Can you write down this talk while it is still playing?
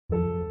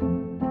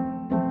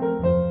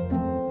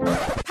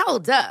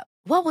Hold up.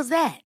 What was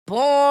that?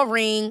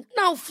 Boring.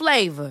 No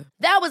flavor.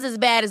 That was as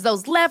bad as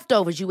those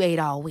leftovers you ate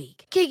all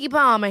week. Keke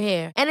Palmer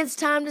here. And it's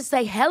time to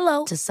say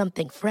hello to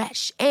something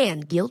fresh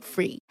and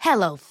guilt-free.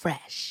 Hello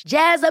Fresh.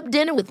 Jazz up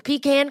dinner with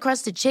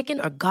pecan-crusted chicken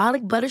or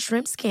garlic butter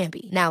shrimp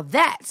scampi. Now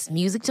that's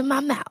music to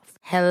my mouth.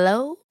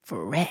 Hello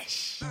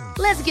Fresh.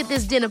 Let's get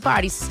this dinner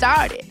party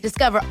started.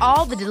 Discover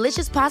all the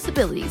delicious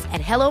possibilities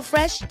at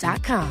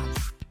hellofresh.com.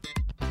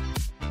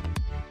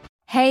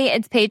 Hey,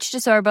 it's Paige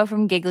DeSorbo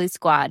from Giggly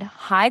Squad.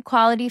 High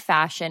quality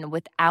fashion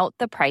without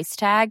the price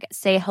tag.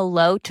 Say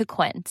hello to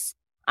Quince.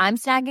 I'm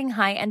snagging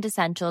high-end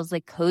essentials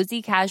like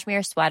cozy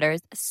cashmere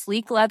sweaters,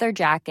 sleek leather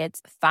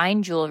jackets,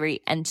 fine jewelry,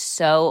 and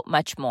so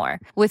much more.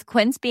 With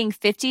Quince being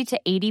 50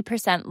 to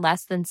 80%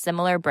 less than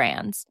similar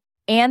brands.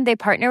 And they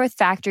partner with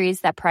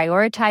factories that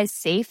prioritize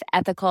safe,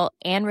 ethical,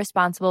 and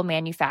responsible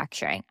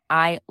manufacturing.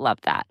 I love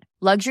that.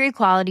 Luxury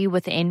quality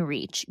within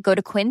reach. Go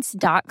to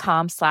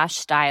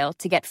quince.com/style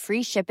to get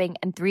free shipping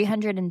and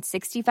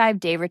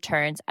 365-day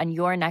returns on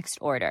your next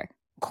order.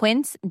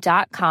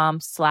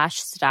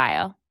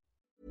 Quince.com/style.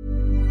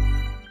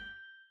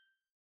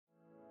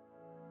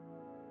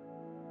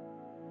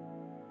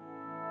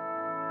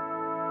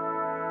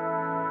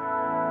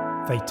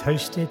 They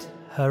toasted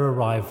her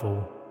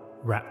arrival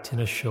wrapped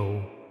in a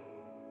shawl.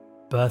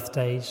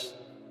 Birthdays,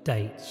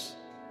 dates,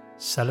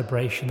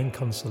 celebration and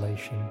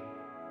consolation.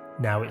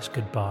 Now it's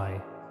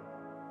goodbye.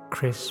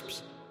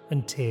 Crisps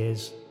and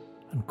tears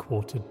and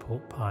quartered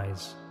pork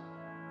pies.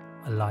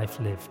 A life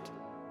lived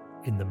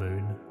in the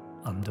moon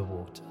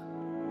underwater.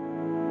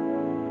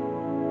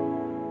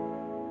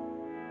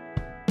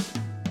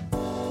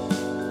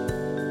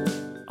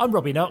 I'm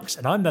Robbie Knox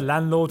and I'm the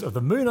landlord of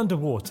the Moon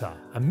Underwater,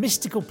 a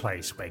mystical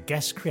place where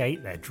guests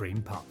create their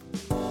dream pub.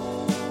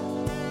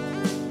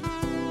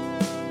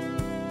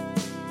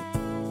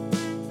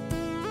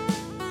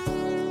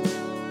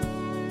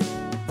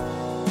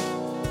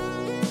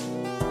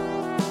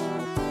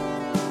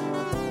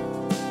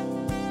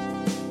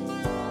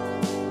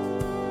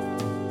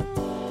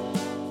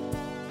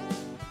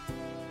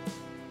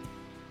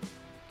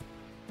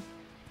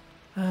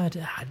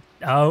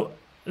 Oh,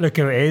 look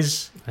who it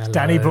is. It's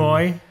Danny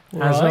Boy.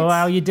 How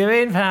are you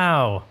doing,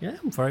 pal? Yeah,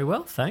 I'm very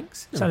well,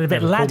 thanks. Sounded a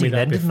bit laddie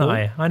then, didn't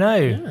I? I know.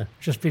 Yeah.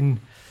 Just been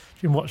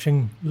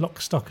watching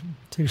Lock, Stock,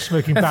 Two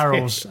Smoking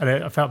Barrels, and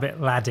I felt a bit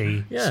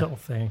laddie sort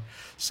of thing.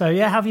 So,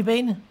 yeah, how have you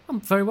been?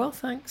 I'm very well,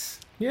 thanks.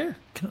 Yeah.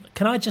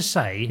 Can I just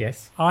say,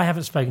 yes, I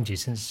haven't spoken to you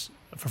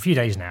for a few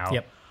days now.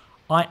 Yep.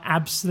 I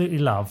absolutely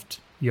loved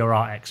your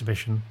art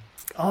exhibition.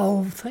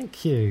 Oh,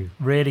 thank you.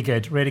 Really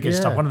good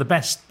stuff. One of the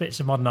best bits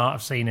of modern art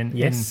I've seen in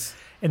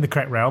the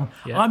correct realm.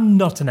 Yeah. I'm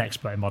not an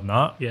expert in modern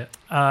art. Yeah.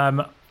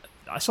 I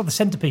saw the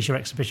centrepiece of your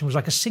exhibition was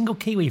like a single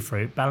kiwi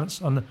fruit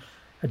balanced on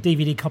a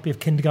DVD copy of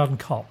Kindergarten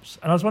Cops.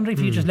 And I was wondering if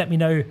you could just let me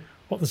know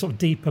what the sort of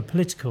deeper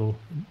political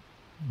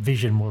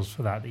vision was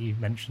for that you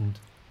mentioned.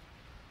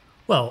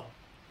 Well,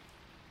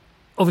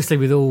 obviously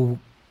with all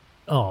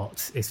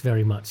art, it's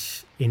very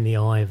much in the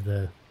eye of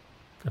the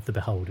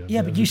beholder.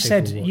 Yeah, but you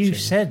said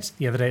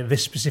the other day that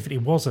this specifically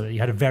wasn't. You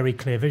had a very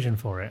clear vision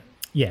for it.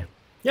 Yeah.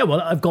 Yeah,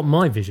 well, I've got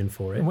my vision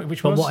for it.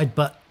 Which was?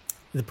 But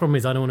the problem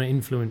is I don't want to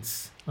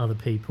influence other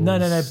people.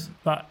 No.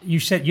 But you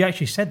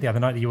actually said the other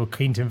night that you were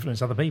keen to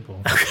influence other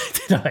people.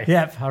 Did I?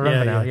 Yep, I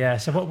remember now. Yeah.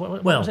 So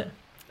what was it?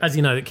 As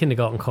you know, the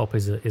Kindergarten Cop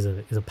is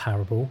a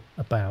parable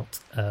about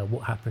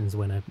what happens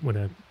when a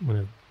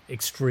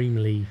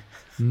extremely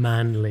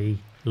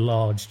manly,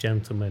 large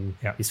gentleman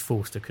is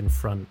forced to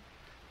confront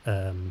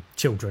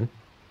children.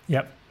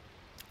 Yep.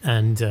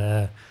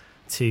 And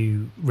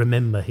to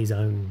remember his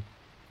own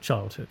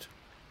childhood,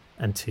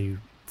 and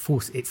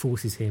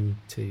forces him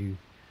to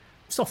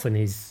soften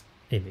his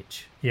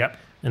image. Yep.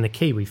 And the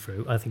kiwi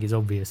fruit, I think, is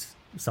obvious,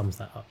 sums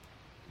that up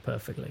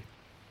perfectly.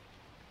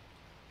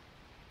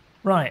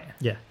 Right.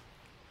 Yeah.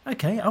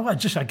 Okay. Oh, I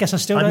guess I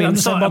still don't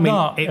understand modern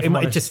art. I don't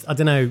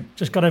know.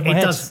 Just got over my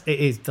head.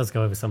 It does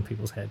go over some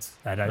people's heads.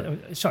 No.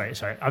 Sorry.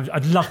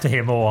 I'd love to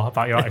hear more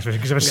about your art exhibition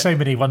because there were so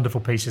many wonderful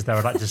pieces there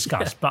I'd like to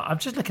discuss. But I'm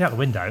just looking out the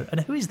window,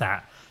 and who is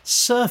that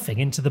surfing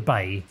into the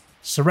bay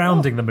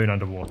surrounding the moon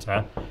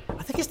underwater?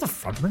 I think it's the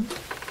front man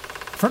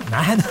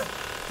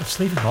of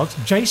Sleeping Mods,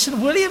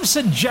 Jason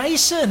Williamson.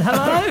 Jason,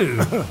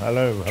 hello.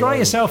 Hello. Dry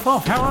yourself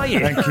off. How are you?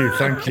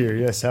 Thank you.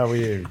 Yes, how are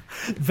you?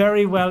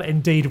 Very well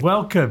indeed.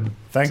 Welcome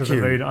to the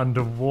moon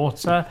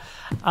underwater.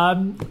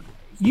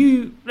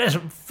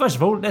 First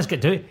of all, let's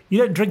get to it. You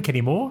don't drink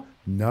anymore?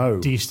 No.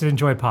 Do you still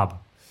enjoy a pub?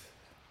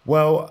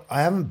 Well,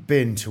 I haven't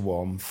been to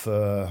one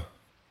for...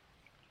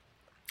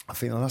 I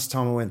think the last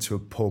time I went to a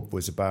pub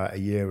was about a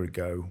year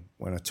ago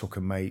when I took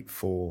a mate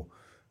for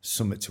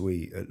something to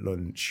eat at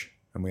lunch,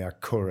 and we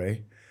had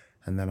curry,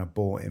 and then I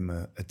bought him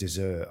a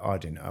dessert. I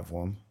didn't have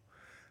one.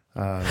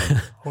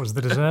 What was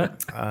the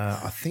dessert?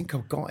 I think I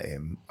got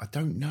him, I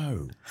don't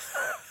know,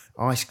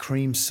 ice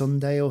cream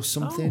sundae or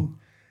something,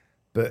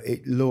 but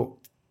it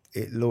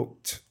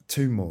looked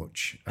too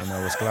much, and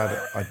I was glad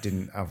I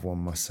didn't have one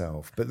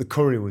myself. But the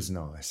curry was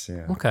nice,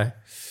 yeah. Okay.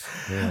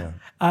 Yeah.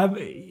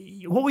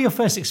 What were your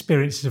first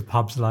experiences of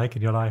pubs like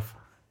in your life?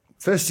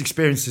 First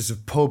experiences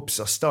of pubs,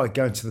 I started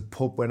going to the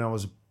pub when I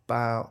was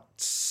about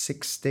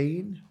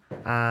 16,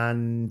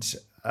 and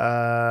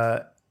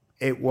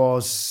it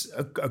was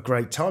a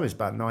great time. It was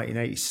about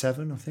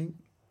 1987, I think,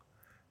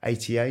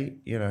 88,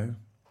 you know.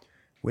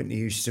 Whitney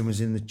Houston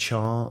was in the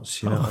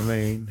charts, you know what I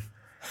mean?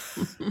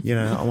 You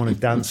know, I Want to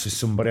Dance with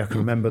Somebody. I can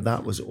remember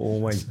that was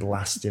always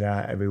blasted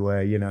out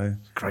everywhere, you know.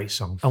 Great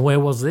song. And where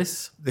was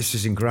this? This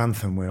was in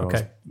Grantham, where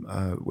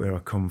I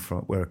came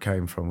from, where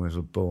I was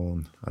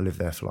born. I lived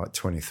there for like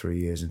 23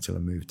 years until I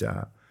moved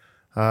out.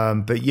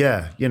 But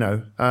yeah, you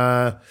know,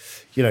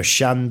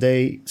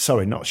 shandy.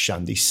 Sorry, not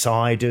shandy.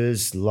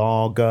 Ciders,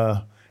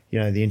 lager. You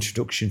know, the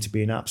introduction to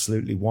being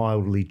absolutely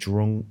wildly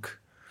drunk.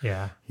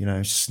 Yeah. You know,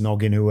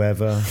 snogging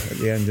whoever at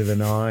the end of the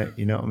night.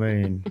 You know what I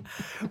mean?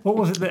 What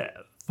was it that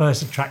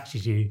first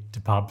attracted you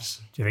to pubs?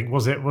 Do you think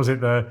was it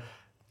the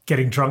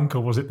getting drunk, or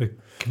was it the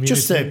community?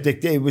 Just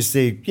it was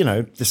the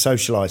the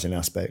socialising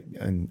aspect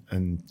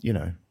and you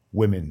know,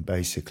 women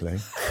basically.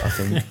 I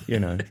think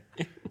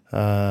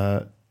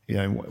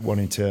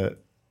wanting to,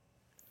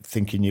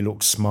 thinking you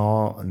look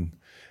smart and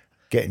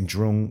getting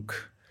drunk.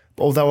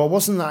 But although I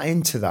wasn't that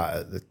into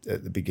that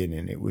at the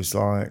beginning, it was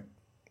like,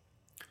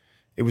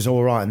 it was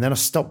all right. And then I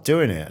stopped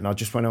doing it and I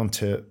just went on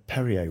to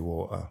Perrier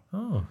water.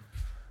 Oh.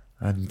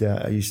 And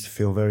I used to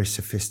feel very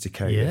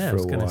sophisticated for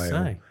a while.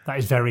 Say. That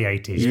is very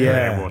 80s,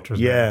 Perrier water,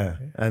 isn't it? Yeah.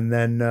 And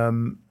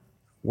then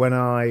when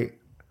I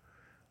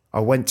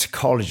went to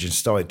college and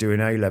started doing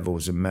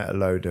A-levels and met a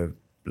load of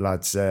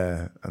lads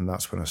there, and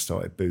that's when I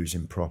started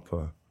boozing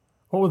proper.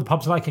 What were the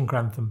pubs like in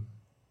Grantham?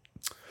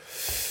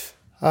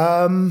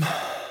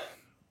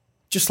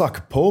 Just like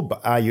a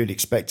pub, how you'd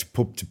expect a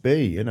pub to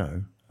be, you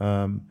know.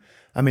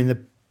 I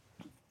mean,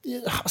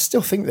 I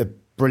still think they're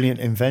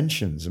brilliant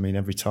inventions. I mean,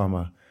 every time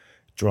I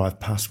drive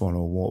past one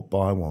or walk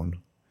by one,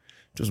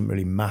 it doesn't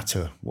really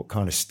matter what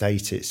kind of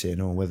state it's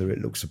in or whether it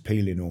looks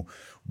appealing or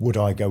would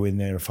I go in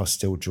there if I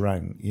still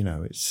drank. You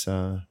know, it's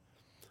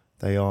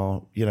they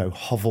are, you know,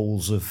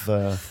 hovels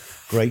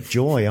of great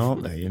joy,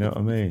 aren't they? You know what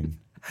I mean?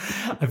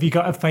 Have you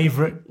got a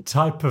favourite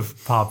type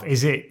of pub?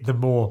 Is it the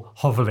more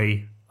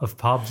hovelly of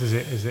pubs? Is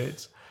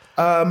it?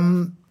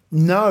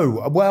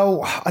 No.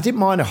 Well, I didn't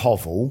mind a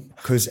hovel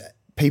because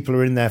people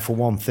are in there for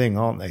one thing,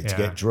 aren't they? To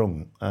get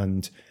drunk.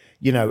 And,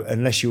 you know,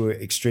 unless you were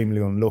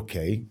extremely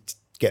unlucky, to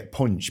get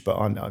punched. But,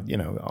 I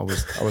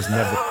was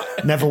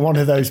never one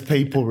of those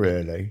people,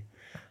 really.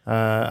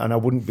 And I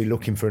wouldn't be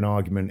looking for an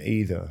argument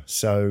either.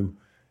 So,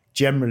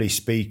 generally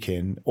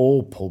speaking,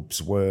 all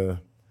pubs were,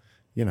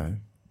 you know,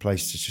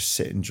 place to just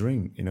sit and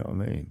drink, you know what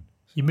I mean?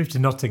 You moved to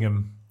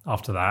Nottingham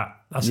after that.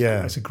 That's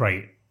a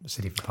great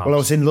city for pubs. Well, I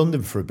was in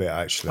London for a bit,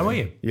 actually. How were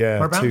you? Yeah,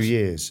 whereabouts? 2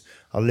 years.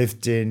 I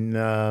lived in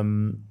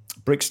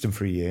Brixton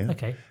for a year.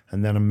 Okay.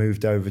 And then I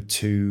moved over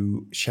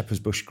to Shepherd's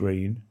Bush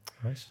Green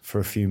for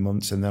a few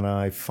months. And then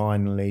I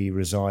finally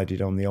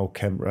resided on the Old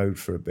Kent Road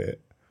for a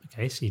bit.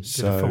 Okay, so you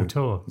did a full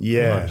tour.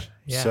 Yeah.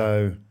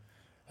 So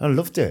I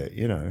loved it,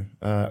 you know,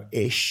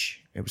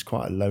 ish. It was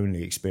quite a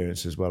lonely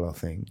experience as well, I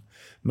think.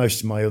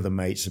 Most of my other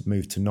mates had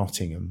moved to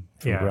Nottingham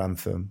from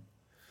Grantham.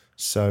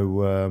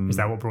 So is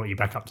that what brought you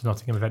back up to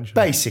Nottingham eventually?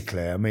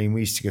 Basically, I mean,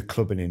 we used to go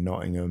clubbing in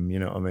Nottingham, you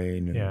know what I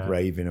mean, and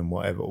raving and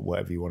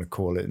whatever you want to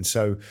call it. And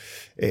so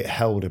it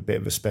held a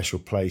bit of a special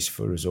place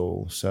for us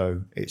all.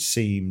 So it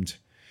seemed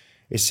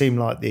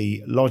like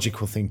the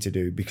logical thing to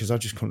do because I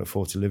just couldn't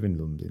afford to live in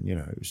London. You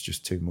know, it was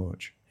just too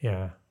much.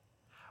 Yeah.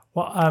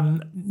 Well,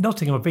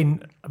 Nottingham, I've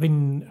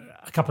been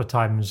a couple of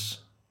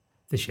times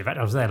this year. In fact,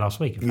 I was there last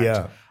week. In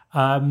fact.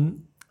 Yeah.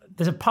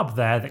 There's a pub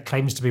there that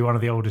claims to be one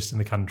of the oldest in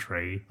the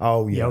country.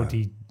 Oh, yeah. The old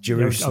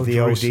Jerusalem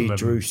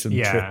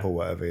trip or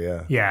whatever,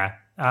 yeah. Yeah.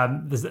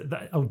 There's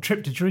the old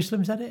trip to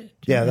Jerusalem, is that it?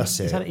 That's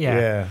it. Is that it?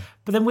 Yeah.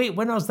 But then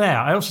when I was there,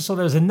 I also saw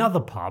there was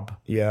another pub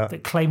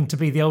that claimed to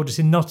be the oldest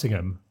in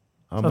Nottingham.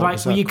 So I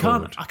was like,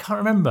 I can't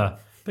remember.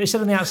 But it said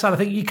on the outside, I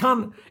think you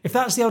can't, if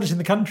that's the oldest in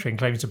the country and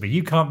claims to be,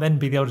 you can't then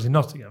be the oldest in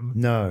Nottingham.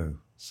 No.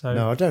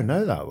 No, I don't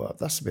know that one.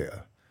 That's a bit...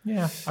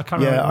 Yeah, I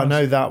can't remember. Yeah, I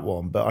know that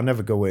one, but I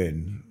never go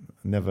in.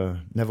 Never.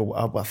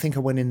 I think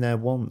I went in there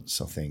once.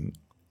 I think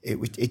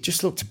it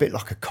just looked a bit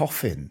like a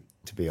coffin,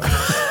 to be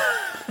honest.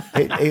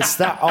 It's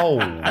that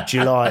old.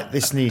 You're like,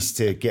 this needs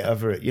to get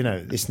over it. You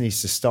know, this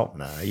needs to stop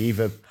now. You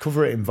either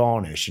cover it in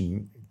varnish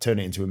and turn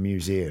it into a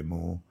museum,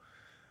 or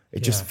it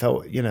just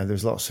felt. You know,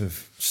 there's lots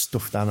of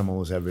stuffed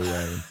animals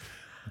everywhere. And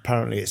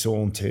apparently, it's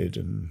haunted,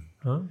 and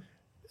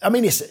I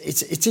mean,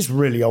 it is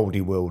really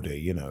oldie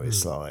worldy. You know,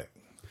 it's like.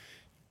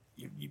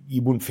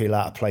 You wouldn't feel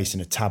out of place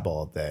in a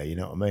tabard there, you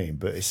know what I mean?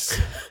 But it's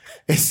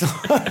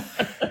like,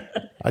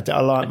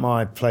 I like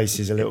my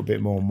places a little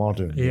bit more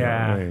modern. You know what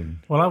I mean?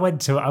 Well, I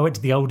went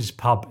to the oldest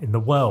pub in the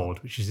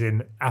world, which is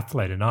in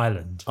Athlone in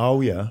Ireland.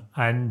 Oh yeah,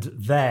 and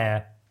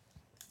there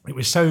it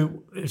was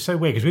so weird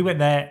because we went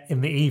there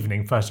in the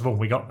evening. First of all,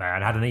 we got there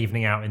and had an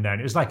evening out in there, and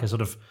it was like a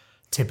sort of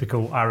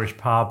typical Irish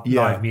pub,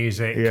 live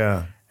music,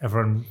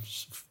 everyone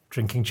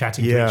drinking,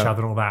 chatting to each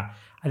other, and all that.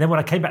 And then when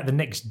I came back the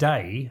next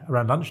day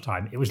around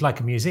lunchtime, it was like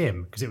a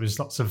museum because it was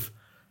lots of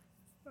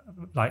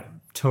like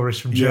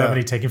tourists from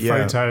Germany taking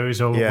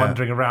photos or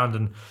wandering around,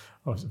 and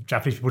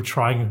Japanese people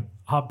trying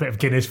a bit of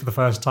Guinness for the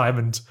first time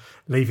and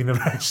leaving the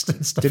rest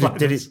and stuff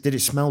Did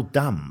it smell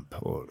damp?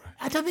 Or?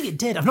 I don't think it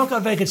did. I've not got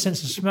a very good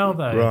sense of smell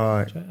though.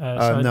 Right.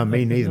 No,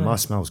 me neither. My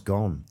smell's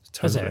gone.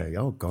 Has Totally. it?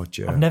 Oh, God,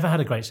 yeah. I've never had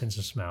a great sense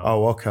of smell.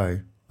 Oh,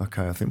 okay.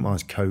 Okay, I think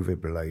mine's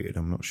COVID related.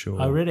 I'm not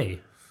sure. Oh,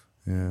 really?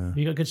 Yeah.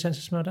 You got a good sense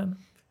of smell, Dan?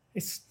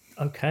 It's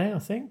okay, I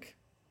think.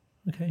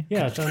 Okay.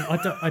 Yeah,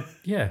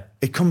 yeah.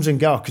 It comes and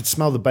goes. I could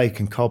smell the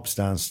bacon cobs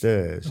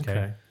downstairs.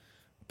 Okay.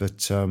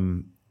 But,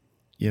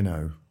 you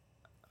know,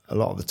 a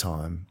lot of the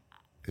time,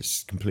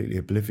 it's completely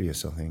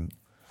oblivious, I think.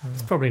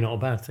 It's probably not a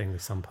bad thing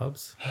with some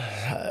pubs.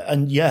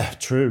 And yeah,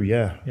 true,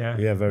 yeah.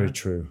 Yeah. Very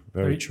true.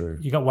 Very true.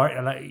 You got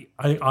worried. Like,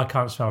 I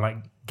can't smell like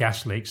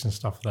gas leaks and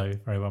stuff though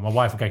very well. My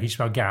wife will go, "Can you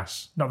smell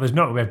gas?" Not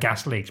that we have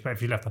gas leaks, but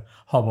if you left the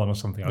hob on or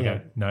something, I'll go,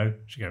 "No."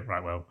 She'll go,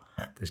 "Right, well,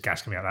 there's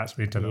gas coming out of that, so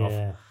we need to turn it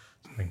off."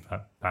 Something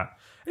like that.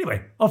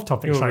 Anyway, off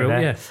topic. Sorry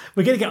there. Yeah.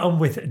 We're going to get on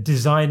with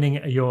designing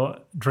your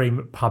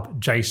dream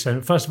pub,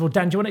 Jason. First of all,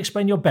 Dan, do you want to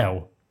explain your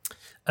bell?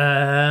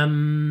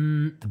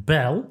 The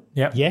bell.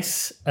 Yep.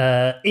 Yes.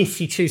 If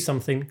you choose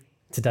something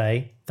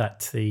today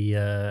that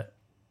the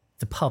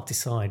pub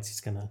decides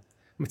is going to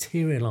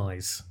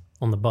materialise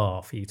on the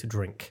bar for you to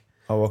drink,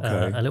 Oh,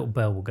 okay. a little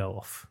bell will go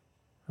off,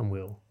 and It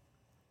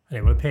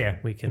will appear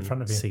we can in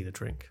front of you. see the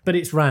drink. But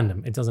it's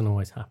random. It doesn't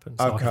always happen.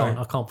 So Okay.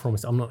 I can't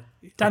promise. I'm not.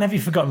 Dan, have you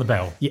forgotten the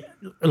bell? Yeah.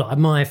 Look, I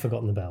might have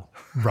forgotten the bell.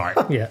 Right.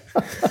 Yeah.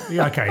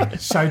 Yeah, okay.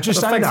 So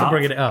just Well, own thanks up. for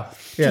bringing it up.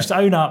 Yeah. Just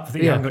own up that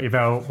you Yeah. haven't got your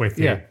bell with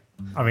you. Yeah.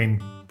 I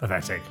mean,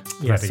 pathetic.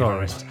 Yeah, Pathetic, sorry.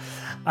 honest.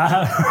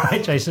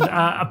 Right, Jason.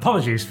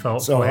 Apologies for all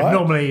him. right.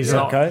 Normally he's It's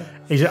not. okay.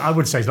 I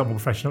would say he's not more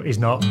professional. He's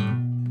not.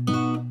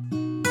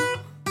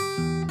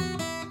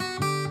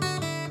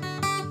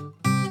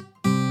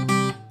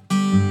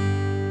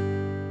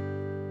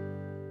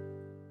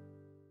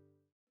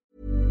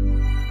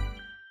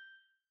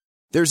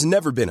 There's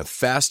never been a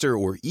faster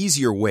or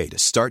easier way to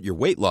start your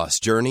weight loss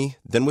journey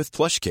than with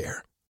PlushCare.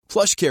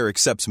 PlushCare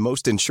accepts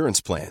most insurance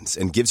plans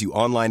and gives you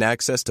online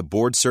access to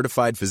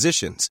board-certified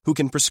physicians who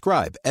can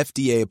prescribe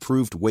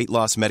FDA-approved weight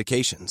loss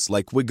medications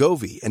like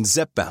Wegovy and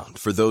Zepbound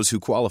for those who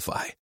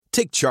qualify.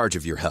 Take charge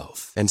of your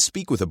health and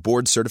speak with a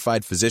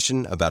board-certified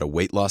physician about a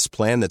weight loss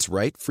plan that's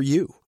right for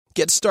you.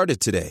 Get started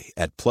today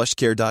at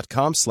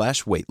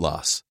plushcare.com/weight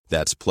loss.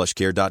 That's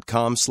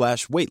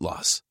plushcare.com/weight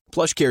loss.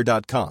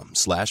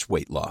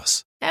 plushcare.com/weight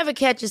loss. Ever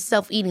catch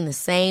yourself eating the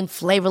same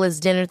flavorless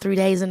dinner 3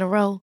 days in a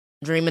row?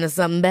 Dreaming of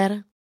something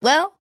better?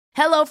 Well,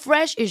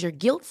 HelloFresh is your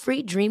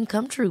guilt-free dream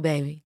come true,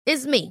 baby.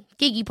 It's me,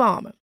 Keke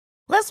Palmer.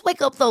 Let's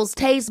wake up those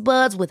taste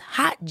buds with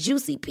hot,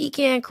 juicy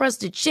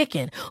pecan-crusted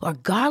chicken or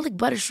garlic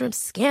butter shrimp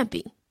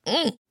scampi.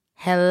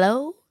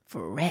 Hello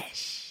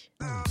Fresh.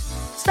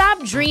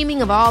 Stop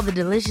dreaming of all the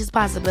delicious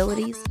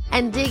possibilities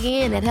and dig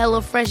in at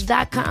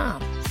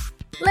HelloFresh.com.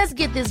 Let's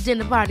get this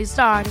dinner party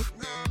started.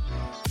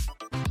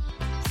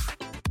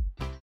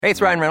 Hey, it's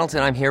Ryan Reynolds,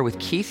 and I'm here with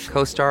Keith,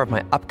 co-star of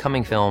my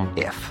upcoming film,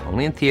 If,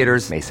 only in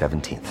theaters May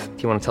 17th.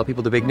 Do you want to tell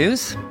people the big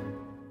news?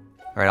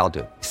 All right, I'll do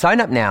it. Sign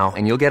up now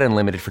and you'll get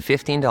unlimited for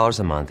 $15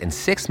 a month and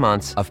 6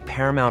 months of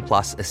Paramount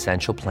Plus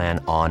Essential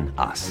Plan on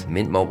us.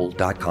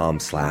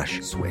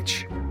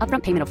 MintMobile.com/switch.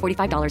 Upfront payment of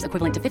 $45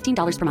 equivalent to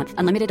 $15 per month.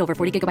 Unlimited over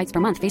 40 gigabytes per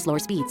month. Face lower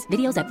speeds.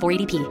 Videos at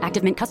 480p.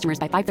 Active Mint customers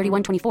by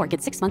 531.24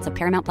 get 6 months of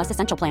Paramount Plus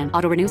Essential Plan.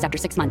 Auto renews after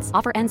 6 months.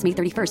 Offer ends May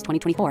 31st,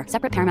 2024.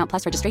 Separate Paramount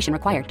Plus registration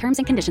required. Terms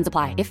and conditions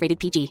apply if rated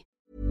PG.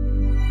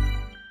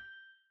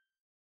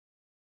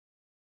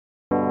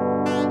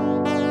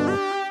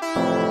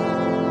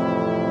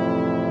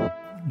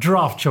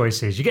 Draft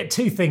choices. You get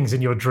two things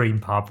in your dream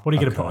pub. What are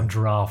you going to put on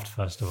draft,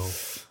 first of all?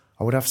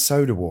 I would have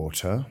soda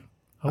water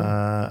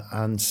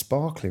and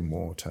sparkling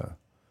water.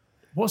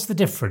 What's the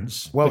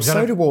difference? Well, Because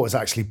soda water is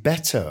actually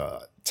better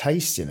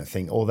tasting, I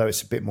think, although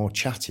it's a bit more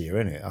chattier,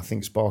 isn't it? I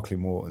think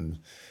sparkling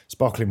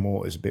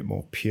water is a bit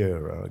more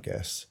purer, I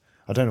guess.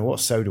 I don't know what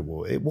soda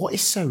water. What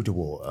is soda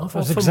water?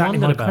 That's exactly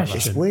my question.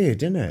 It's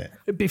weird, isn't it?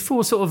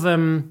 Before sort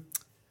of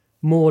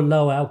more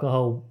low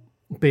alcohol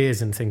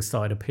beers and things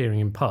started appearing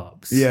in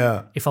pubs.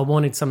 Yeah. If I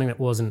wanted something that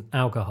wasn't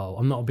alcohol,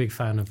 I'm not a big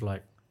fan of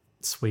like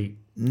sweet.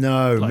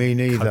 No, like me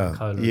neither.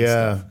 Coca-Cola and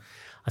Yeah. stuff.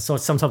 So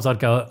sometimes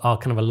I'd go,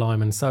 kind of a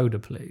lime and soda,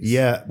 please.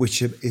 Yeah,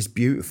 which is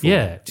beautiful.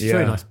 Yeah, it's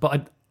very nice. But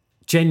I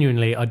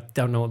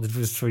don't know what the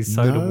difference between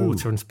soda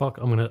water and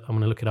sparkling. I'm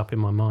gonna look it up in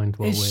my mind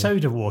while Is we're...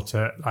 soda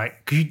water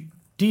like?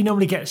 Do you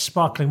normally get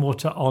sparkling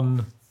water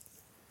on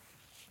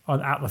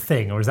at the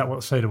thing, or is that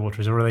what soda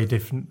water is, or are they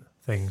different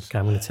things? Okay,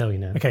 I'm going to tell you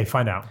now. Okay,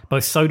 find out.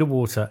 Both soda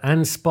water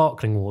and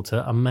sparkling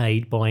water are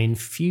made by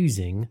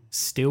infusing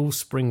still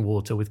spring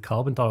water with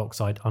carbon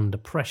dioxide under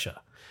pressure.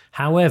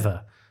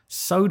 However,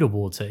 soda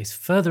water is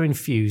further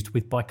infused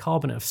with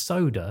bicarbonate of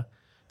soda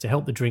to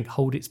help the drink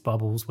hold its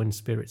bubbles when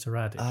spirits are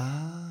added.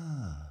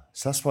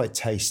 So that's why it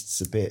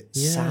tastes a bit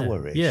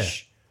sourish. Yeah.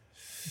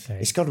 Okay.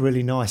 It's got a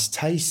really nice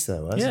taste,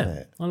 though, hasn't Yeah,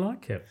 it? I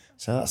like it.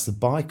 So that's the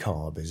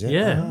bicarb, is it?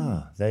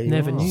 Yeah. There you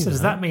Never are. knew So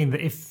does that mean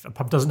that if a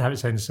pub doesn't have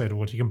its own soda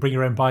water, you can bring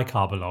your own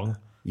bicarb along,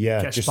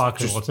 Yeah, get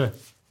sparkling water,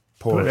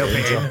 pour Put a it little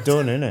in, bit in. job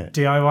done, innit?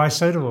 DIY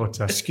soda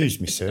water. Excuse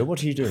me, sir,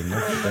 what are you doing? No,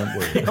 don't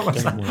worry.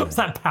 What's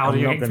that powder I'm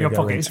you not get for gonna your go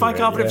pocket? It's into it,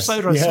 bicarbonate of yes.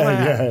 soda, I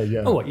swear.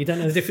 Yeah. Oh, what? You don't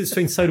know the difference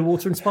between soda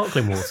water and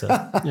sparkling water?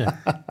 Yeah.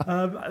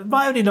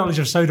 My only knowledge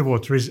of soda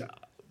water is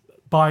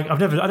buying. I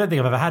don't think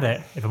I've ever had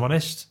it, if I'm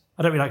honest.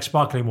 I don't really like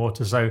sparkling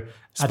water, so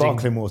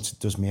Sparkling water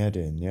does me head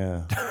in,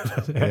 yeah.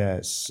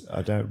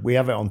 We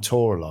have it on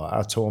tour a lot.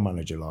 Our tour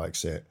manager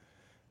likes it,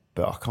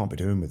 but I can't be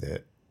doing with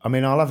it. I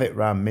mean, I'll have it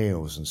around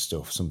meals and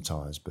stuff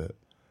sometimes, but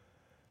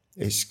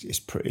it's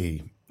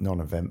pretty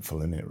non-eventful,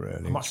 isn't it,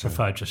 really? I much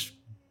prefer just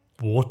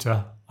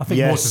water. I think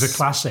water's a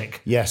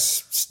classic.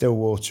 Yes, still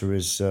water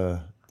is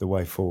the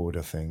way forward,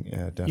 I think.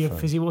 Yeah, definitely. You a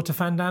fizzy water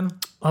fan, Dan?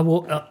 I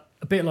walk up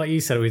a bit like you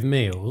said with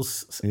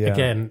meals. Yeah.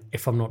 Again,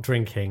 if I'm not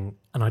drinking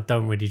and I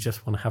don't really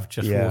just want to have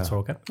just water,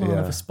 I'll go, I'll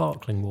have a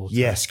sparkling water.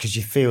 Yes, because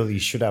you feel you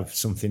should have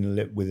something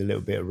with a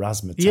little bit of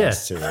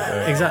razzmatazz to it.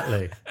 Right?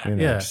 Exactly.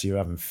 Because you're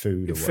having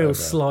food or it whatever.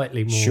 feels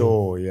slightly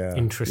more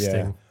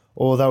interesting. Yeah.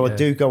 Although I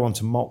do go on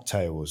to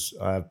mocktails,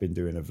 I have been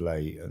doing of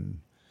late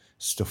and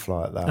stuff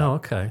like that. Oh,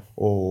 okay.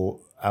 Or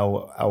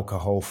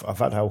alcohol. I've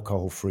had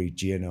alcohol-free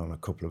gin on a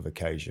couple of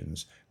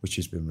occasions, which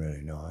has been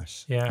really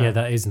nice. Yeah,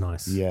 that is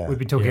nice. Yeah, we've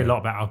been talking a lot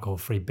about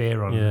alcohol-free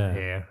beer on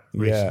here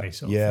recently,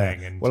 sort of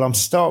thing.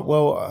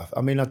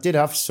 And I did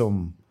have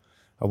some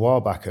a while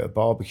back at a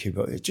barbecue,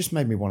 but it just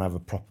made me want to have a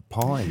proper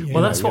pint.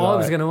 Well, that's what I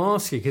was going to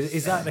ask you. Because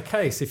is that the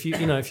case? If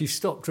you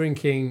stop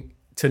drinking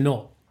to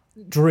not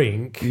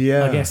drink,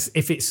 I guess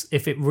if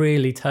it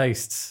really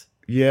tastes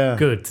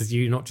good,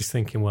 you're not just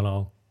thinking,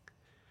 well,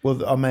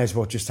 I may as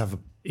well just have a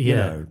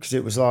because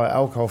it was like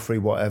alcohol-free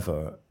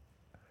whatever,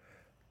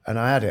 and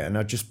I had it, and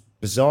I just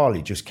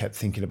bizarrely just kept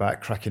thinking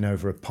about cracking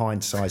over a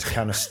pint-sized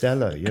can of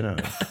Stella,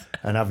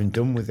 and having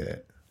done with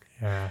it.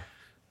 Yeah.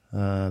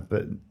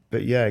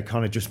 But yeah, it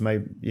kind of just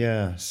made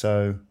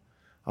So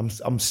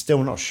I'm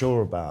still not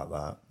sure about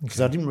that because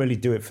I didn't really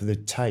do it for the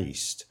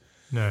taste.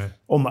 No.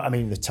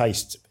 The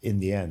taste in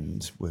the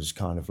end was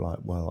kind of like,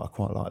 well, I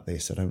quite like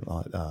this, I don't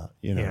like that,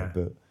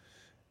 but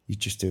you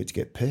just do it to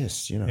get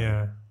pissed,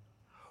 Yeah.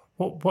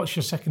 What's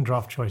your second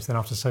draft choice then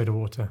after soda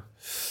water?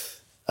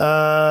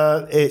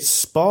 It's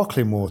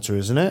sparkling water,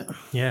 isn't it?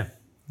 Yeah.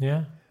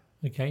 Yeah.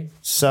 Okay.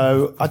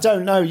 So I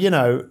don't know,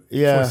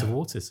 Choice of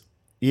waters.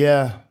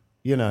 Yeah,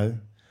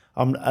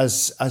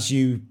 as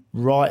you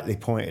rightly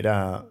pointed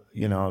out,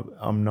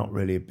 I'm not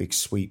really a big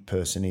sweet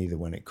person either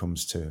when it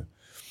comes to.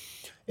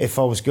 If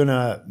I was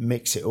gonna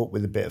mix it up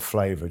with a bit of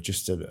flavour,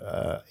 just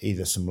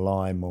either some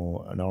lime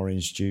or an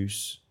orange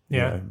juice,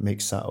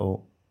 mix that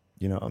up.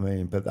 You know what I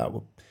mean? But that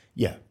would,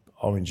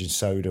 orange and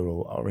soda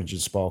or orange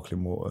and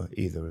sparkling water,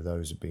 either of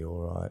those would be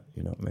all right.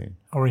 You know what I mean?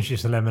 Orange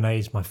juice and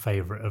lemonade is my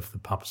favourite of the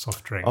pub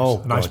soft drinks.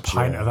 Oh, a nice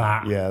pint of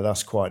that. Yeah,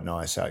 that's quite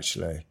nice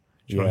actually.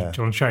 Do you want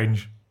to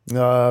change?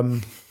 I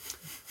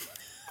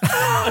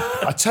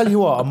tell you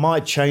what, I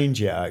might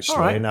change it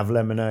actually and have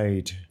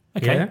lemonade.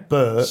 Okay. Yeah.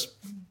 But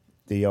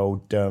the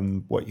old,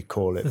 what you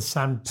call it? The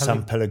San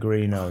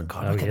Pellegrino. Oh,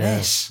 God, look at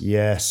this.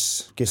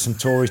 Yes. Get some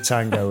Tory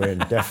Tango in,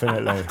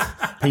 definitely.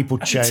 People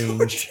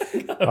change.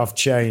 I've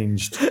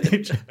changed.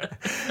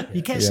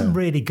 You get some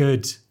really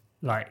good,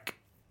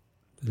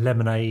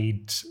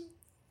 lemonade,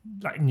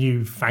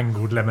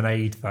 newfangled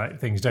lemonade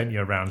things, don't you,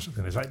 around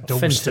something? There's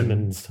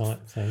Dalston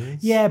type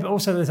things. Yeah, but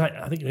also there's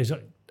I think there's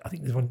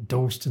one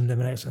Dalston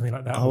lemonade or something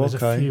like that. Oh, there's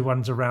a few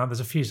ones around.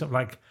 There's a few sort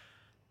of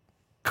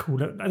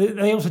cooler.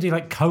 They also do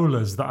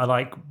colas that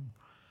are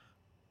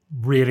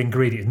real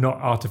ingredients, not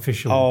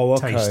artificial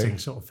tasting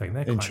sort of thing.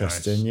 They're quite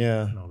interesting,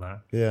 nice. And all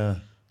that. Yeah.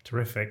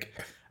 Terrific.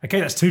 Okay,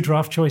 that's 2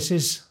 draft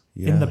choices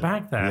in the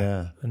bag there.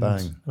 Yeah,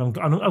 bang. And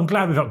I'm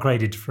glad we've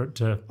upgraded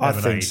to lemonade. I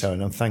think so,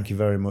 and thank you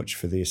very much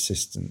for the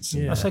assistance.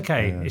 Yeah. That's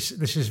okay. Yeah.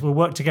 We'll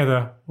work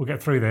together. We'll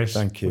get through this.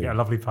 Thank you. We'll get a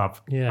lovely pub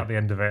at the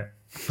end of it.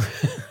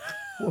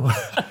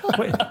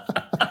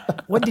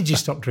 When did you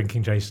stop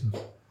drinking, Jason?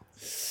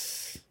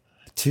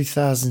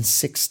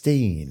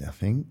 2016, I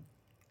think.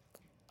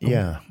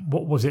 Yeah.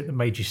 What was it that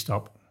made you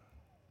stop?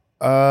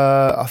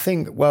 I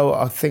think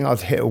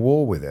I'd hit a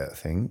wall with it, I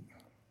think.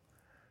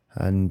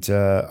 And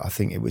I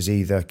think it was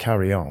either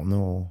carry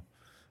on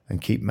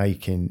and keep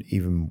making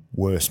even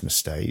worse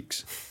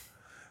mistakes.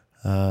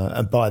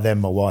 And by then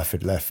my wife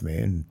had left me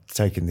and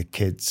taken the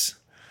kids.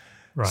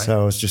 Right.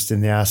 So I was just in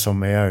the house on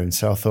my own.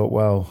 So I thought,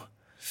 well,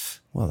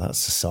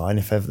 that's a sign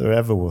if there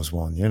ever was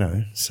one,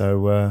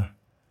 So,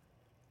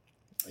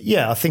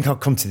 I think I'll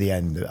come to the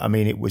end. I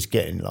mean, it was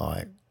getting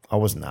I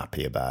wasn't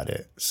happy about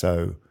it.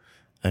 So,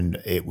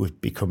 and it was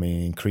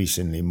becoming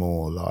increasingly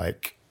more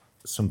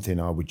something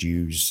I would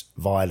use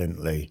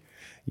violently.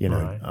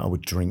 Right. I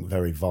would drink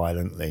very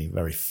violently,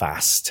 very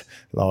fast,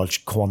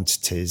 large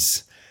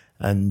quantities,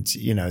 and,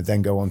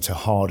 then go on to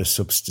harder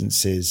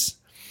substances.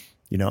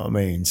 You know what I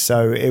mean?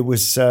 So it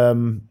was a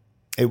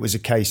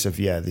case of,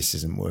 this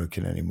isn't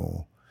working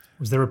anymore.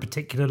 Was there a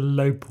particular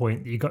low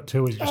point that you got to?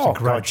 Or was it just a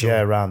gradual?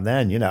 God, around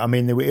then, I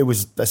mean, it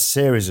was a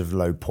series of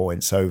low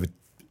points over,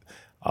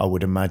 I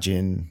would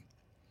imagine,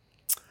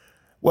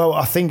 Well,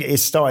 I think it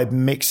started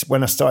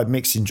when I started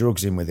mixing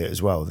drugs in with it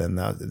as well.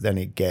 Then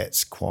it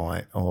gets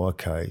quite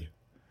okay.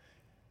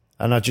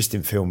 And I just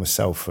didn't feel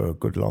myself for a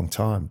good long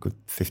time, good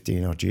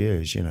 15 odd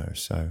years,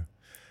 So,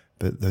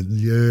 but the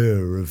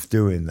year of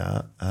doing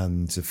that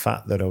and the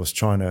fact that I was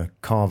trying to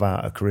carve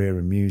out a career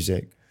in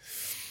music,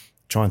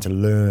 trying to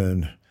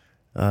learn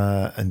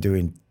and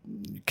doing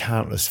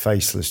countless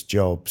faceless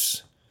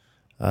jobs,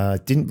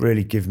 didn't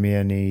really give me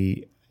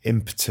any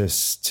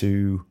impetus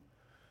to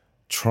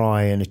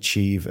try and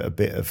achieve a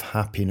bit of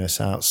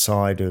happiness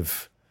outside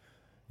of,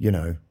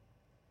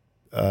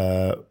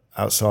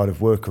 outside of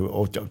work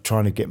or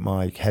trying to get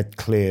my head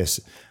clear.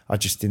 I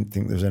just didn't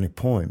think there was any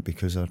point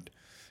because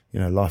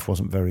life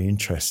wasn't very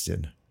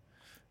interesting,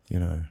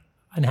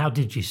 And how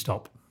did you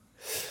stop?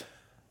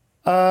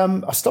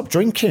 I stopped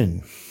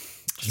drinking.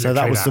 So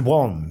that was the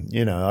one,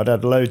 I'd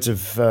had loads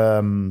of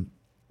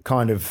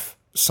kind of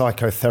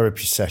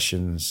psychotherapy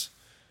sessions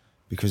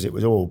because it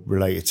was all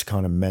related to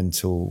kind of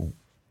mental,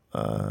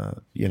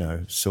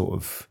 sort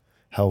of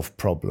health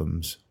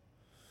problems.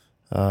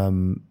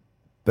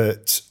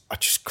 But I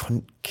just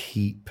couldn't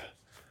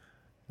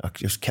I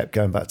just kept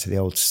going back to the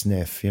old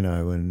sniff,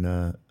 and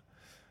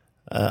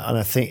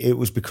I think it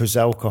was because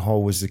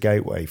alcohol was the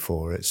gateway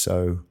for it.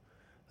 So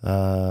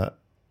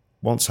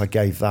once I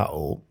gave that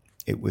up,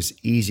 it was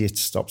easier to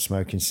stop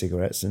smoking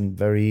cigarettes and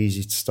very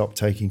easy to stop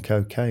taking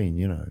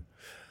cocaine,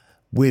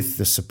 with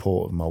the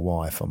support of my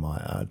wife, I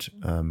might add.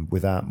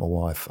 Without my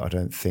wife, I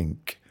don't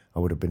think I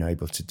would have been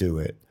able to do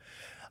it.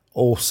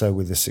 Also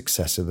with the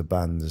success of the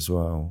band as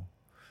well,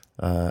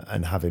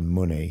 and having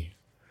money,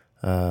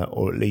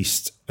 or at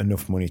least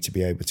enough money to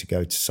be able to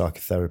go to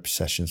psychotherapy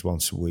sessions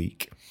once a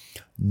week,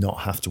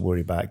 not have to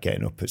worry about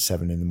getting up at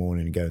 7 a.m.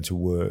 and going to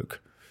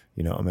work.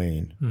 You know what I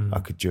mean? I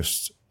could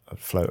just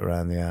float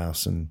around the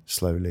house and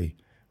slowly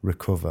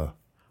recover.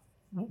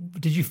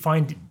 Did you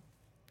find it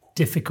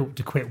difficult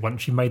to quit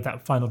once you made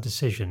that final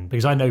decision?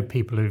 Because I know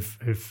people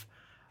who've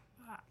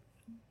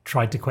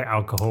tried to quit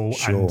alcohol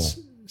and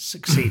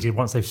succeeded.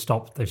 Once they've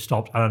stopped.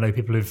 And I know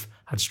people who've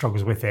had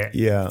struggles with it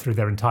through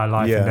their entire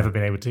life and never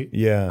been able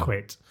to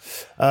quit.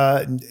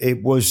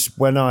 It was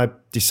when I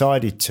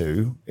decided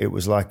to, it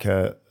was like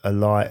a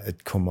light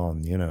had come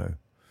on,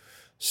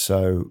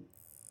 So,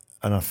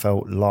 and I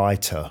felt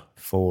lighter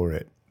for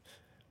it.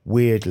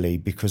 Weirdly,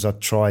 because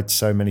I'd tried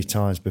so many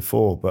times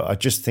before, but I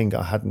just think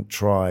I hadn't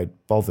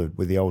bothered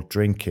with the old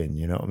drinking,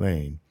 you know what I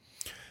mean?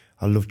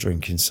 I loved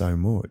drinking so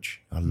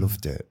much. I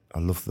loved it. I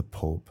loved the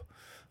pub.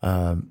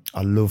 I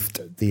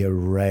loved the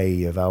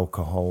array of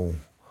alcohol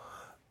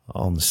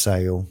on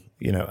sale,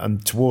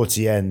 and towards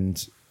the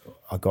end,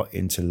 I got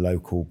into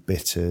local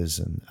bitters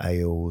and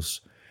ales,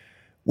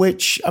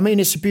 which, I mean,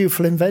 it's a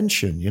beautiful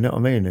invention, you know what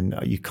I mean? And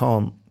you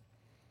can't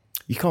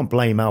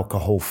blame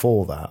alcohol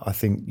for that. I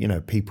think,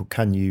 people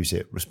can use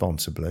it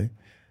responsibly.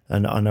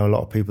 And I know a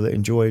lot of people that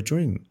enjoy a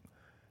drink,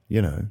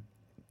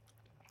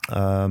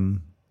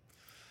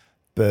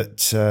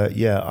 But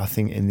I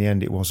think in the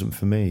end it wasn't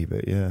for me,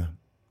 but yeah.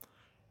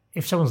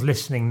 If someone's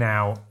listening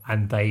now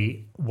and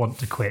they want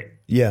to quit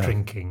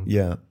drinking,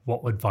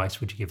 what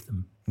advice would you give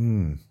them?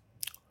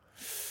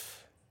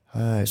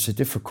 It's a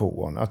difficult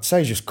one. I'd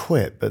say just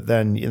quit, but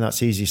then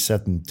that's easier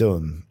said than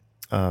done.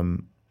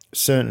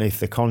 Certainly if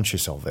they're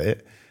conscious of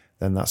it,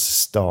 then that's a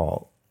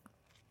start.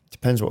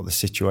 Depends what the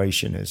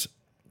situation is.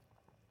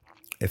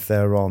 If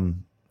they're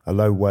on a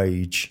low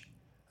wage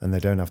and they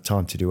don't have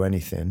time to do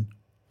anything,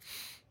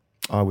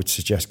 I would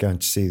suggest going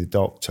to see the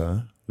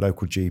doctor,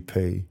 local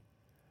GP,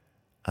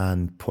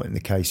 and putting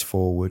the case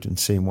forward and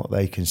seeing what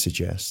they can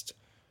suggest.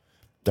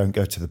 Don't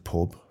go to the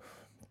pub.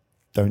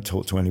 Don't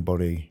talk to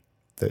anybody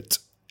that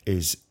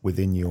is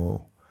within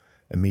your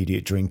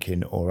immediate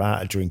drinking or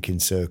out of drinking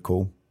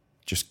circle.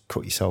 Just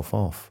cut yourself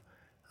off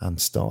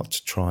and start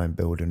to try and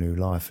build a new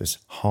life. As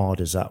hard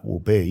as that will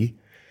be,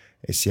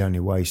 it's the only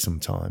way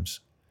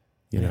sometimes.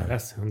 You know,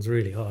 that sounds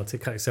really hard to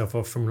cut yourself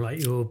off from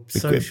like your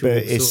social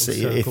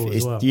circle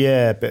as well.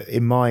 Yeah, but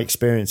in my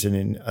experience and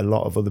in a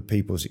lot of other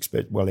people's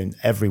experience, well, in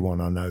everyone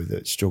I know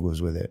that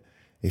struggles with it,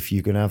 if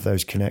you can have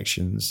those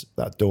connections,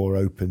 that door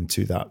open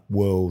to that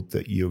world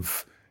that you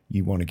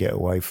want to get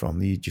away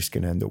from, you're just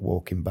going to end up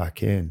walking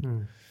back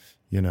in,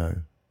 you know.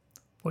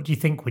 What do you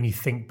think when you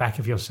think back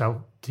of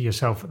yourself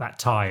at that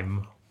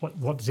time?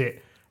 How does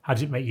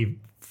it make you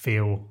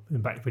feel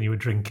back when you were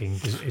drinking?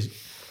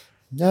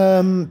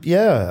 I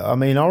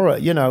mean, all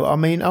right,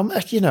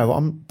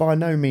 I'm by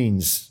no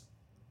means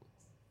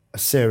a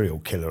serial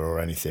killer or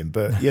anything,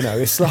 but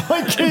it's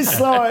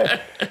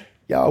like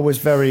I was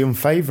very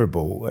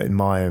unfavourable in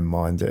my own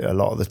mind a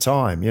lot of the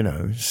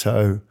time,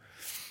 so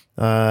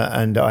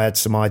and I had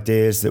some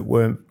ideas that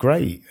weren't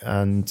great,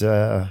 and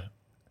I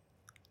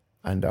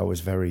was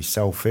very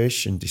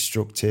selfish and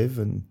destructive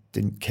and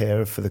didn't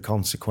care for the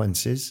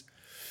consequences.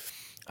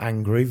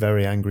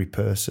 Very angry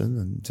person,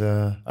 and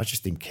I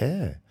just didn't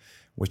care,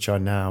 which I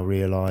now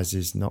realise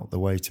is not the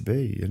way to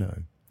be,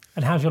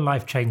 And how's your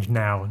life changed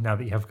now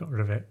that you have got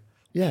rid of it?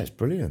 Yeah, it's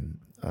brilliant.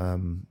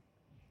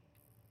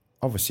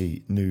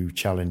 Obviously, new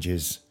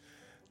challenges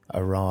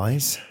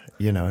arise.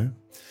 You know,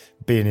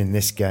 being in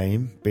this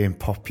game, being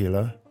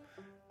popular,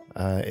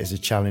 is a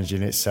challenge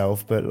in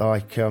itself. But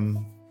like,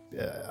 I'm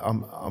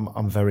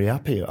very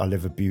happy. I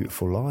live a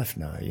beautiful life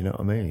now. You know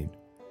what I mean?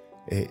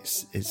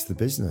 It's the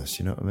business.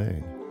 You know what I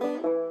mean?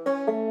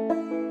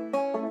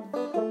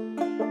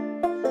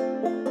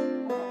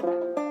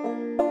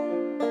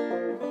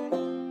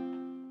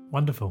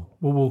 Wonderful.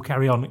 Well, we'll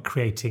carry on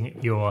creating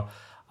your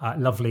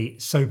lovely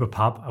sober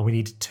pub, and we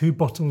need 2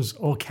 bottles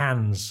or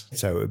cans.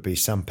 So it would be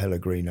San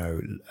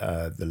Pellegrino,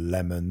 the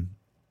lemon.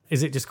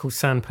 Is it just called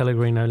San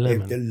Pellegrino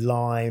lemon? The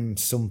lime,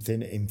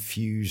 something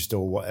infused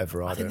or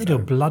whatever. I think they do a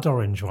blood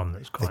orange one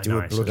that's quite nice. They do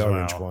a blood as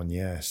orange well. one,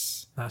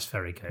 yes. That's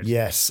very good.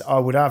 Yes, I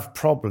would have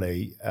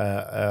probably,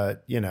 I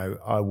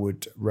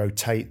would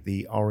rotate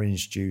the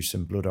orange juice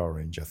and blood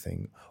orange, I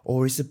think.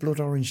 Or is the blood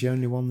orange the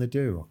only one they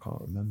do? I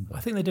can't remember. I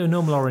think they do a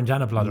normal orange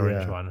and a blood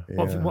orange one. Yeah.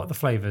 What are the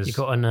flavours? You've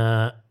got an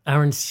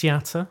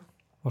aranciata.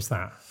 What's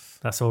that?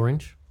 That's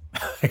orange.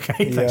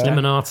 Okay, thanks.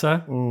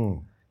 Limonata.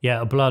 Mm.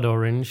 Yeah, a blood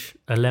orange,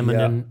 a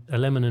lemon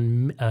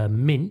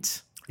and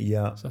mint.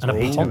 Yeah. So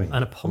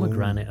and a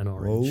pomegranate and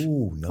orange.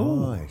 Oh,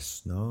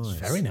 nice, nice. It's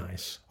very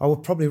nice. I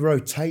would probably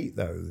rotate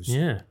those.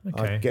 Yeah.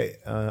 Okay.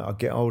 I'd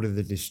get hold of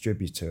the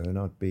distributor and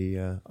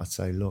I'd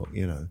say, look,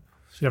 you know.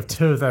 So you have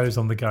 2 of those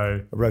on the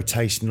go. A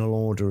rotational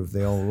order of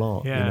the whole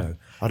lot, Yeah. you know.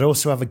 I'd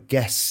also have a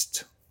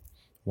guest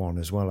one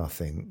as well, I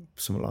think.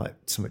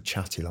 Something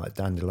chatty like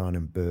dandelion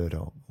and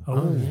burdock.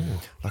 Oh, yeah.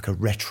 Like a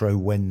retro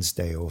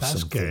Wednesday or That's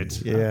something.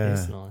 good. Yeah.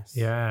 That's nice.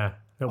 Yeah.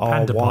 Little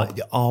panda pop.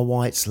 Our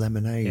White's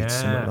lemonade,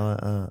 something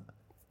like that.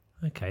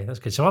 Okay, that's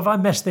good. So have I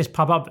messed this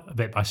pub up a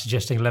bit by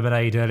suggesting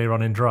lemonade earlier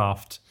on in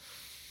draft?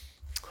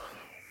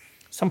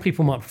 Some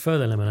people might prefer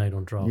the lemonade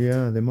on draft.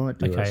 Yeah, they might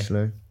do, Okay.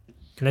 actually.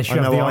 Unless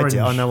you have the orange.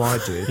 I know I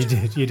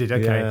did. You did,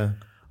 okay. Yeah.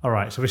 All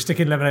right, so we're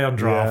sticking lemonade on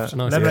draft,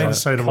 Nice lemonade and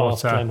cast soda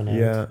water, lemonade.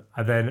 Yeah.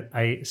 and then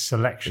a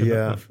selection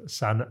of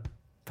San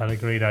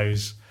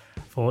Pellegrinos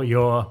for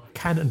your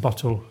can and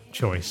bottle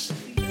choice.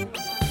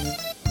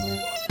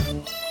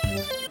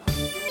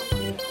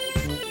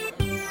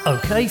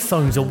 Okay,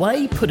 phones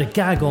away, put a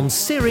gag on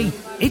Siri.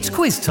 It's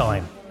quiz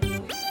time.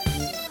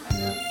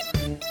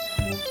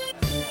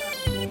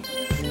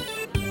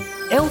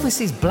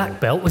 Elvis's black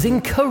belt was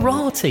in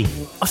karate.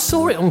 I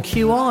saw it on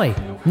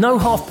QI. No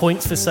half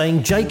points for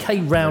saying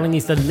J.K. Rowling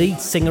is the lead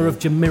singer of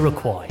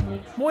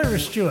Jamiroquai. Moira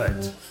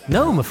Stewart.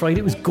 No, I'm afraid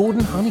it was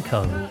Gordon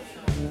Honeycomb.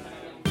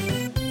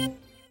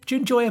 Do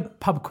you enjoy a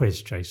pub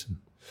quiz, Jason?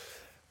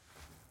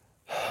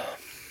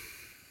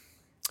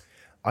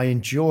 I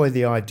enjoy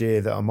the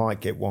idea that I might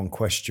get one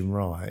question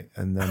right,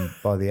 and then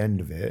by the end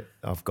of it,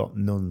 I've got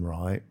none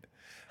right.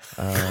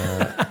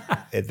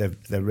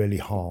 They're really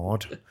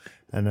hard,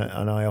 and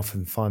I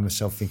often find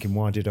myself thinking,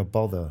 why did I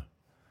bother?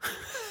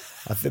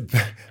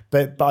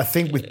 But I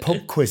think with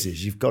pub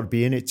quizzes, you've got to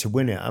be in it to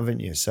win it,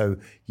 haven't you? So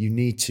you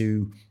need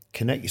to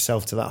connect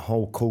yourself to that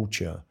whole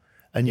culture,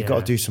 and you've got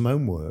to do some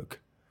homework.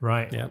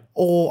 Right. Yeah.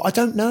 Or I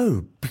don't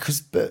know, but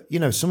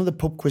some of the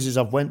pub quizzes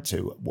I've went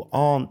to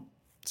aren't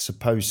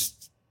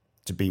supposed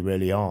to be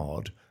really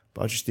hard,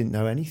 but I just didn't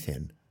know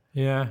anything.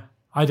 Yeah.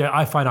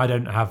 I find I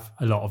don't have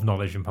a lot of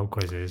knowledge in pub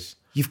quizzes.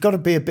 You've got to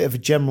be a bit of a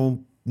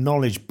general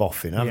knowledge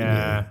boffin, haven't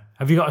you?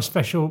 Have you got a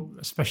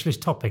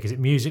specialist topic? Is it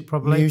music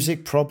probably?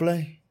 Music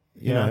probably,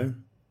 you know.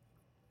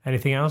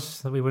 Anything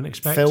else that we wouldn't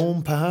expect?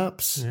 Film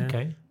perhaps. Yeah.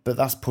 Okay. But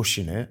that's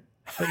pushing it.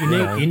 But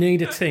you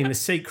need a team. The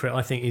secret,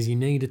 I think, is you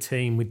need a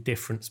team with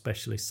different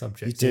specialist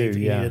subjects. You do,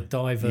 you need a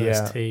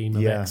diverse team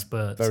of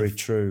experts. Very of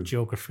true.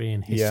 Geography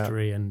and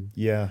history and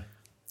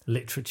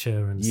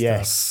literature and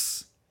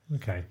stuff.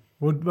 Okay.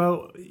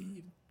 Well,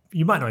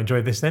 you might not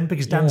enjoy this then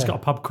because Dan's got a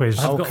pub quiz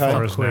for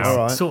us now. All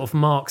right. Sort of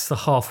marks the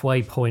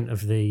halfway point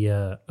of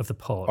the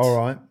pod. All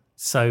right.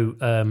 So,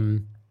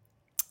 and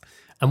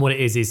what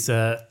it is it's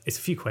a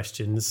few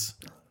questions.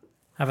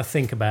 Have a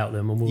think about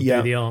them, and we'll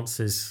do the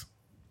answers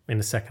in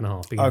the second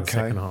half. Begin the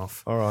second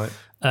half. All right.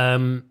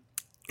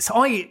 So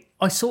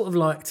I sort of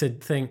like to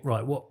think,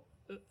 right,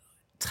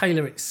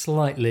 tailor it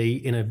slightly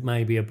in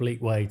maybe a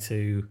oblique way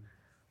to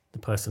the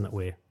person that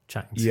we're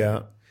chatting to.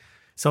 Yeah.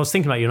 So I was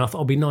thinking about you, and I thought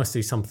it'd be nice to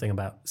do something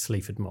about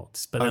Sleaford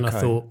mods. But then I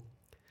thought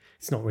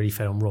it's not really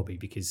fair on Robbie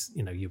because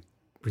you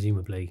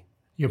presumably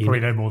you probably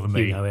know more than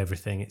me. You know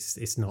everything.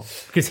 It's not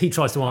because he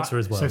tries to answer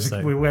as well.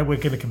 So we're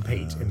going to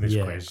compete in this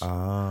quiz.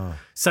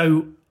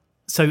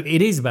 So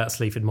it is about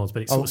Sleaford mods,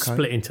 but it's sort of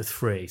split into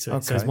 3. So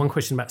there's one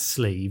question about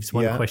sleeves,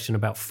 one question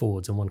about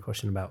Fords, and one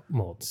question about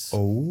mods.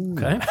 Oh.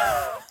 Okay.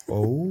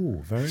 Oh,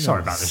 very nice.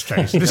 Sorry about this,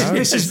 Jason.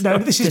 This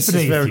is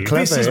beneath very you.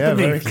 Clever, This is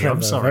beneath you. Clever,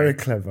 I'm sorry. Very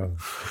clever.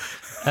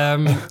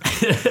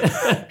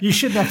 You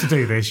shouldn't have to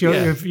do this.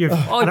 You've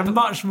had a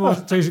much more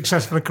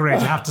successful career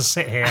to have to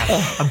sit here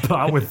and put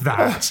up with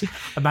that.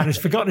 A man who's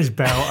forgotten his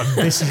belt, and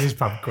this is his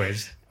pub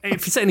quiz.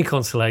 If it's any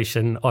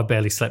consolation, I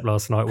barely slept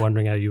last night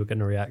wondering how you were going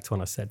to react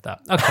when I said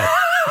that. Okay.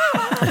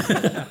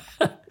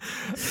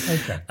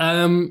 Okay.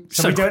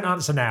 So we don't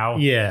answer now.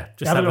 Yeah.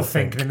 Just have a little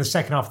think. And in the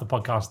second half of the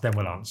podcast, then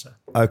we'll answer.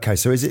 Okay,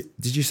 so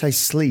did you say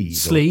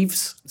sleeves?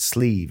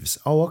 Sleeves.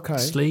 Oh, okay.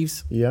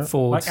 Sleeves. Yeah.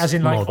 Forwards. Like as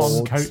in like mods.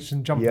 on coats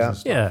and jumpers and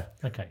stuff. Yeah.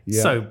 Okay.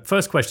 Yeah. So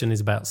first question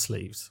is about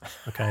sleeves.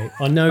 Okay.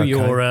 I know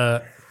you're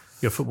a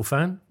football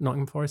fan,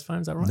 Nottingham Forest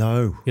fan, is that right?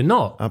 No. You're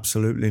not?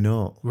 Absolutely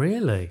not.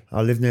 Really?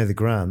 I live near the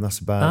ground, that's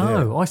about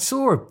it. Oh, I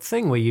saw a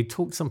thing where you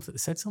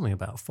said something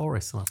about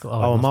Forest, and I thought,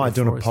 I might have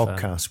done a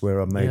Forest podcast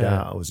where I made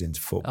out I was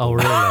into football. Oh,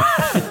 really?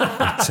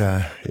 But,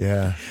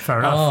 yeah. Fair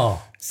enough.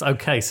 Oh,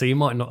 okay. So you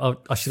might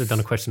not. I should have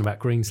done a question about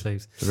green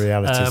sleeves. The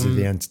realities of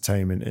the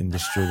entertainment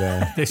industry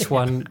there. This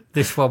one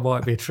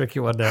might be a tricky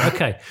one there.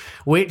 Okay.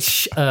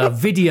 Which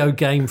video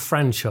game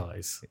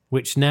franchise,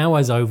 which now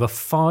has over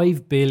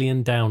 5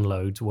 billion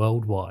downloads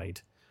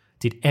worldwide,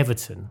 did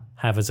Everton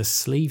have as a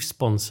sleeve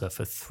sponsor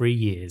for 3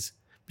 years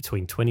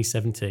between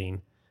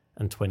 2017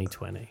 and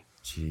 2020?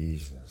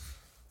 Jesus.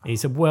 He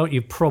said, well,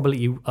 I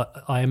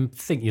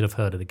think you'd have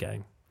heard of the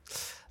game.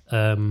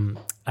 And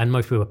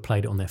most people have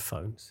played it on their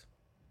phones.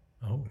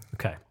 Oh.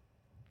 Okay.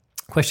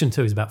 Question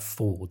 2 is about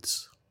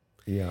Fords.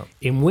 Yeah.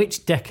 In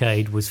which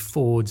decade was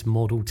Ford's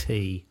Model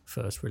T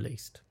first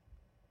released?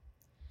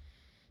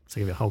 So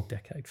I'll give you a whole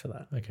decade for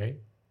that. Okay.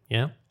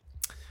 Yeah.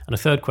 And a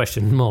third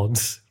question,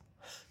 mods.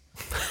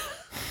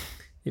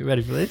 You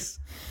ready for this?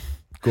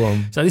 Go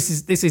on. So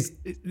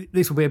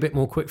this will be a bit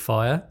more quick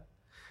fire.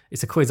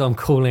 It's a quiz I'm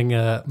calling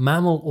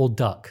Mammal or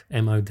Duck,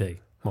 MOD,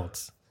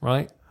 mods,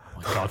 right? Oh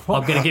my God.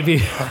 I'm going to give you...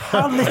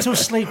 How little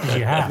sleep did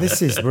you have?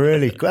 This is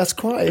that's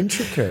quite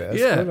intricate.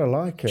 That's good, I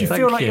like it. Do you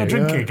feel like you. you're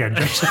drinking again,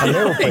 Jason? A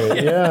little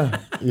bit, yeah.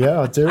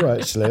 Yeah, I do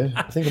actually.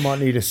 I think I might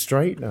need a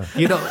straightener.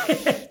 You're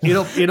not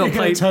You're going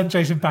playing... to turn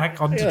Jason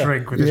back on to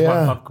drink with his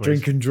one pub quiz.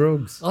 Drinking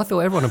drugs. I thought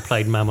everyone had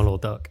played Mammal or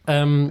Duck.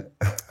 I'm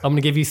going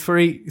to give you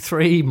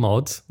three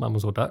mods,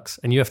 mammals or ducks,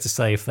 and you have to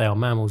say if they are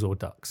mammals or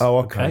ducks. Oh,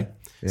 okay.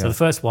 Yeah. So the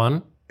first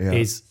one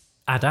is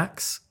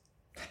Adax.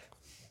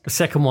 The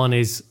second one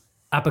is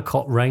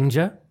Abercott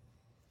Ranger.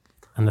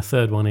 And the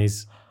third one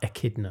is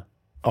Echidna.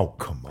 Oh,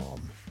 come on.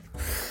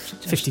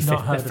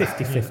 50-50. They're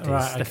 50-50s.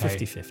 Right, They're okay.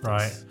 50-50s.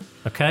 Right.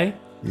 Okay?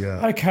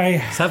 Yeah. Okay.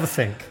 Let's have a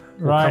think.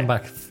 We'll Right. come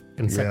back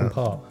in the second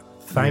part.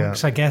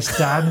 Thanks, I guess,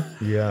 Dan.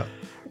 Yeah.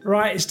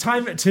 Right, it's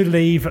time to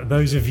leave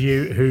those of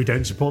you who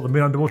don't support the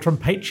Moon Underwater on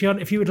Patreon.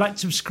 If you would like to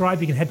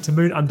subscribe, you can head to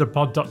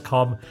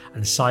moonunderpod.com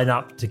and sign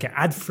up to get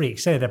ad-free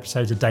extended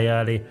episodes a day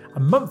early, a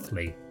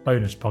monthly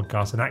bonus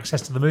podcast, and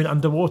access to the Moon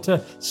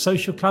Underwater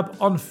Social Club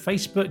on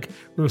Facebook.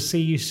 We'll see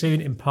you soon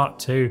in part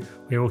 2.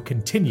 We will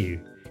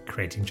continue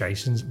creating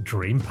Jason's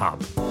dream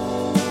pub.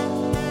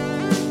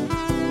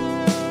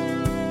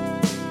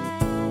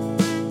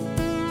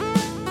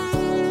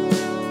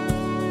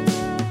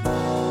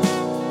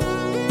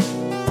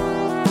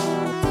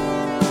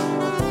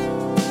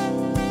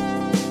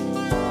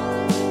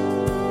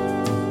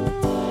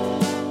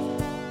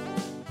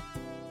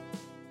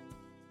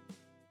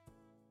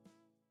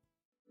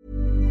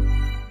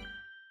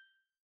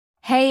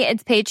 Hey,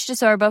 it's Paige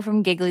DeSorbo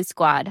from Giggly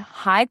Squad.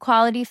 High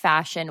quality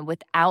fashion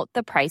without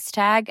the price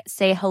tag.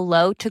 Say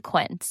hello to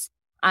Quince.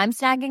 I'm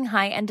snagging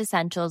high-end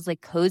essentials like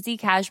cozy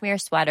cashmere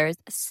sweaters,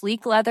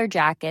 sleek leather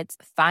jackets,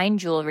 fine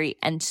jewelry,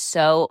 and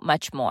so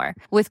much more.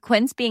 With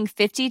Quince being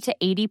 50 to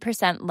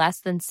 80% less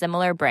than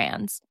similar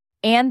brands.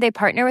 And they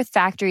partner with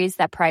factories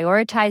that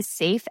prioritize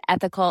safe,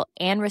 ethical,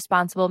 and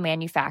responsible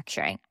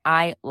manufacturing.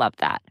 I love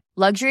that.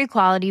 Luxury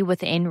quality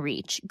within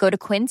reach. Go to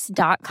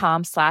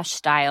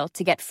quince.com/style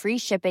to get free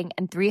shipping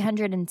and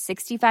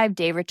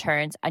 365-day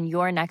returns on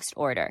your next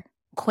order.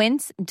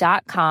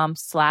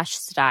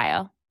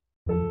 Quince.com/style.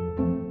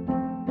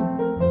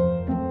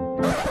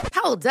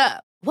 Hold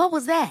up. What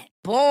was that?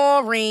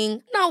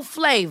 Boring. No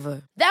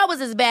flavor. That was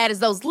as bad as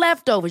those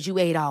leftovers you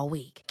ate all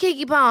week.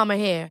 Keke Palmer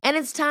here, and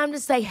it's time to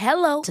say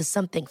hello to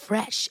something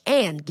fresh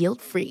and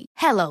guilt-free.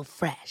 Hello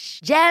Fresh.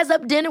 Jazz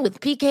up dinner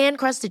with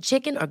pecan-crusted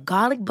chicken or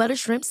garlic butter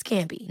shrimp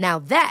scampi. Now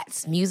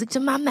that's music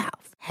to my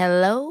mouth.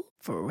 Hello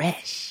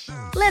Fresh.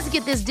 Let's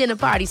get this dinner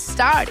party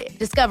started.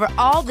 Discover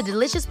all the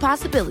delicious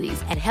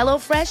possibilities at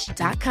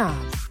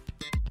hellofresh.com.